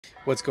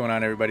What's going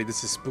on, everybody?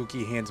 This is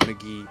Spooky Hands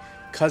McGee,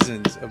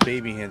 cousins of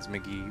Baby Hands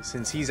McGee.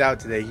 Since he's out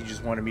today, he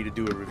just wanted me to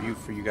do a review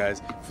for you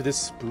guys for this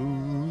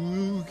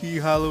spooky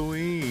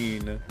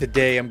Halloween.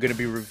 Today, I'm going to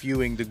be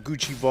reviewing the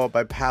Gucci Vault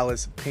by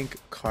Palace pink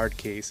card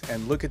case,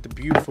 and look at the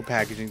beautiful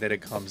packaging that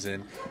it comes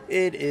in.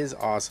 It is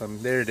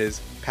awesome. There it is,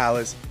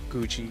 Palace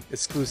Gucci,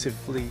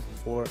 exclusively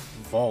for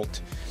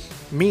Vault.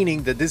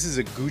 Meaning that this is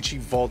a Gucci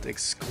Vault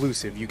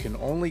exclusive. You can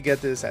only get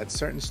this at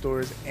certain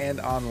stores and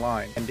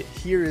online. And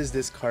here is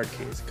this card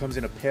case. It comes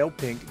in a pale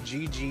pink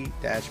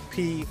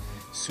GG-P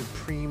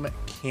Supreme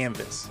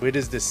canvas. It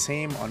is the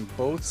same on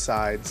both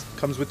sides.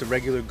 Comes with the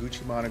regular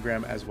Gucci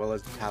monogram as well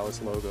as the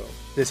Palace logo.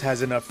 This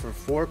has enough for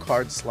 4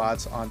 card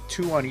slots, on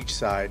 2 on each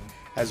side,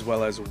 as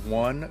well as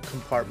 1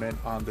 compartment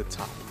on the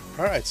top.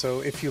 Alright,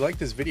 so if you like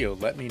this video,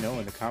 let me know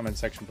in the comment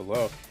section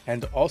below.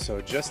 And also,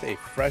 just a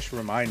fresh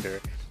reminder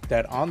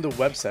that on the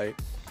website,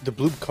 the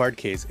blue card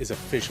case is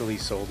officially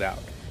sold out.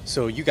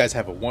 So you guys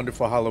have a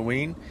wonderful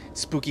Halloween.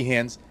 Spooky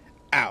Hands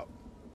out.